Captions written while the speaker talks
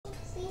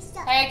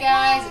Hey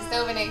guys, it's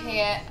Dovahniik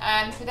here,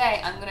 and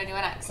today I'm going to do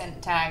an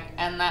accent tag,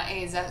 and that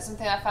is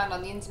something I found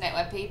on the internet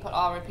where people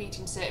are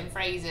repeating certain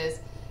phrases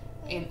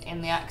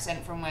in the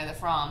accent from where they're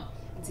from.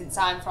 And since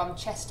I'm from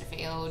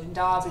Chesterfield in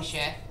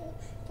Derbyshire,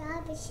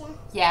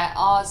 yeah,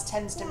 ours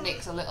tends to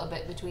mix a little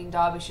bit between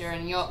Derbyshire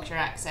and Yorkshire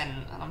accent,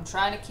 and I'm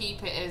trying to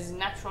keep it as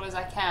natural as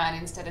I can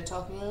instead of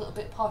talking a little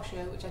bit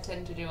posher, which I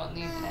tend to do on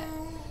the internet.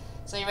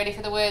 So you ready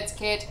for the words,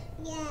 kid?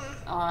 Yeah.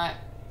 Alright,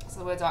 so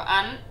the words are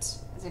ant,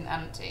 as in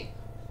auntie,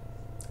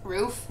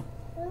 roof,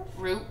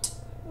 root,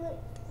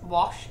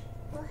 wash,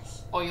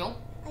 oil,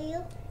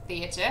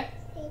 theatre,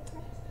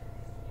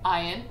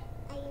 iron,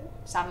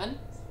 salmon,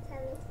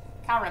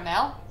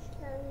 caramel,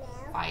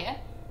 fire,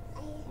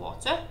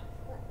 water,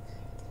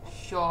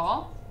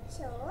 shore,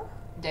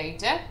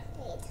 data,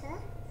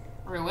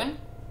 ruin,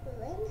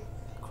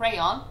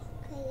 crayon,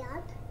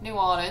 New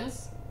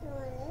Orleans,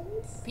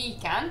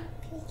 pecan,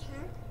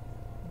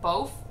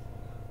 both,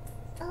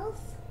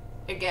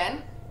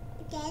 again,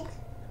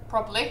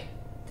 probably,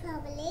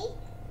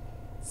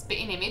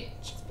 spitting image,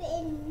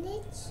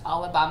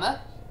 Alabama.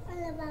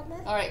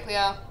 Alright,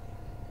 Cleo.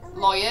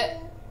 Lawyer.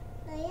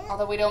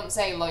 Although we don't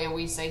say lawyer,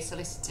 we say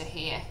solicitor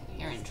here.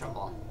 You're in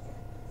trouble.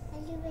 Are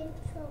you in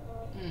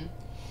trouble?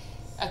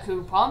 A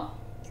coupon.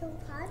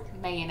 Coupon.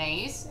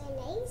 Mayonnaise.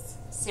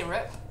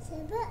 Syrup.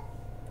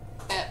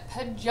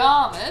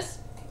 Pajamas.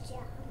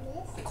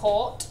 Pajamas.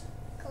 Court.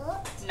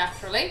 Coat.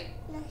 Naturally.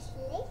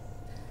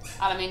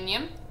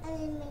 Aluminium.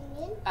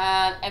 Aluminium.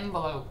 And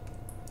envelope.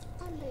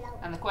 Envelope.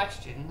 And the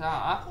questions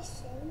are: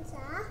 Questions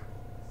are: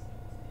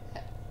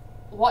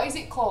 what is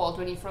it called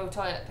when you throw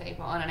toilet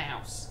paper on an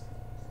house?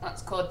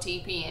 That's called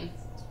TPing.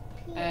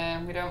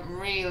 We don't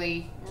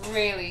really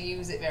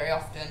use it very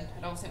often.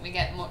 I don't think we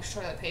get much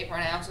toilet paper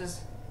in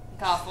houses. We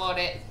can't afford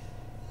it.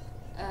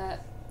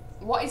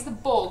 What is the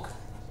bug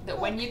that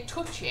when you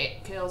touch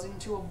it curls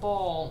into a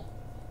ball?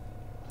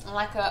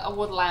 Like a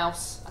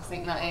woodlouse, I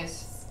think that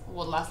is. A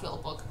woodlouse little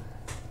bug.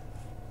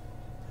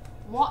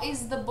 What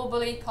is the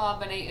bubbly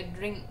carbonated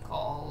drink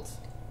called?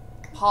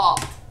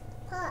 Pop.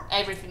 Pop.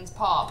 Everything's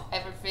pop.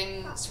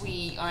 Everything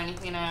sweet or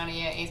anything around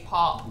here is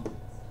pop.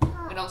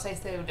 We don't say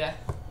soda.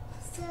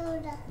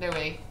 Soda. Do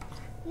we?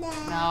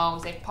 No.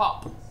 We say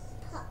pop.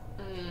 Pop.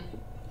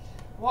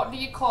 What do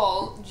you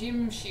call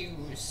gym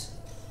shoes?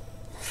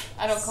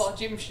 I don't call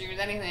gym shoes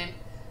anything,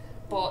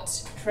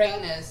 but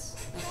trainers.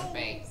 That would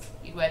be.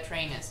 You'd wear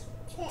trainers.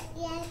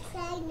 Yeah,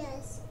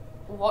 trainers.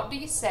 What do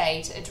you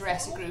say to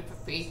address a group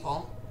of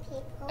people?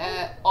 People.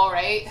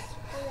 Alright.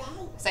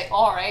 Alright. Say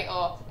alright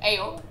or hey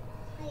up.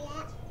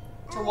 Alright.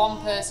 To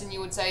one person you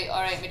would say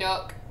alright me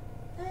duck.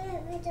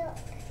 Alright, we duck.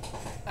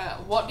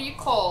 What do you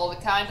call the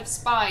kind of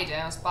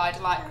spider, a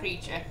spider-like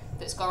creature,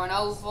 that's got an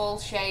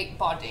oval-shaped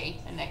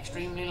body and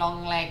extremely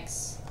long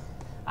legs?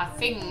 I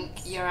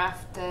think you're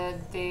after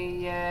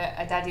the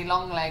a daddy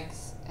long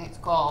legs. It's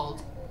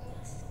called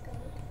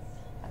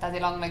a daddy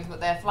long legs, but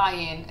they're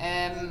flying.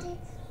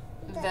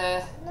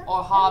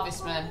 Or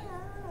harvestmen,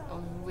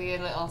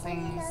 weird little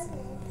things.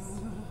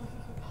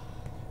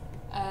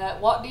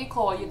 What do you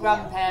call your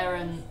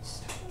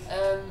grandparents?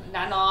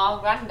 Nana,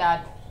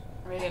 granddad,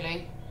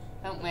 really,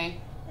 don't we?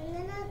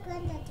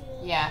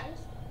 Yeah.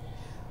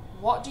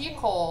 What do you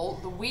call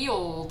the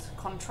wheeled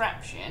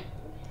contraption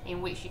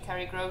in which you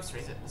carry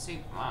groceries at the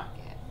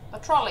supermarket? A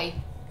trolley.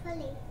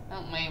 Trolley.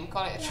 Don't we? We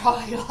call it a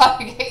trolley,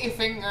 like get your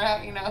finger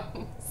out your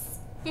nose.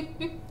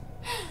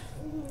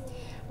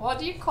 What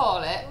do you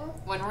call it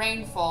when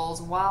rain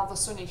falls while the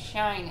sun is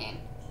shining?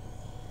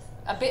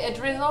 A bit of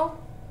drizzle?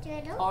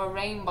 Or a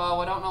rainbow?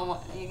 I don't know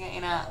what you're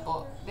getting at,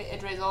 but a bit of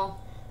drizzle.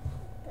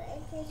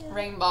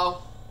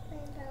 Rainbow.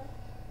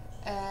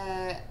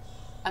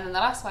 And then the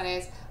last one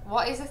is,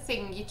 what is the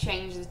thing you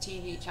change the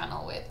TV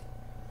channel with?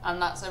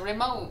 And that's a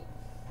remote,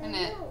 isn't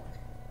it?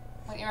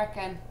 What do you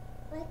reckon?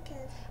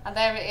 And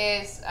there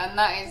it is, and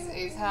that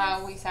is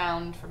how we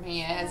sound from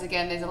here. As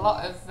again, there's a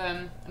lot of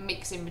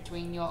mixing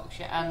between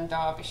Yorkshire and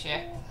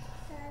Derbyshire.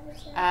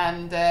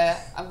 And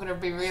I'm going to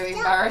be really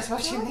embarrassed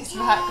watching this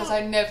back because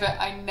I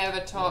never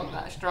talk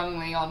that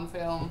strongly on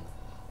film.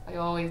 I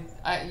always,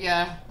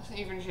 yeah,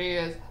 even she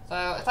is.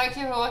 So thank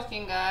you for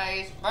watching,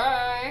 guys.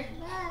 Bye!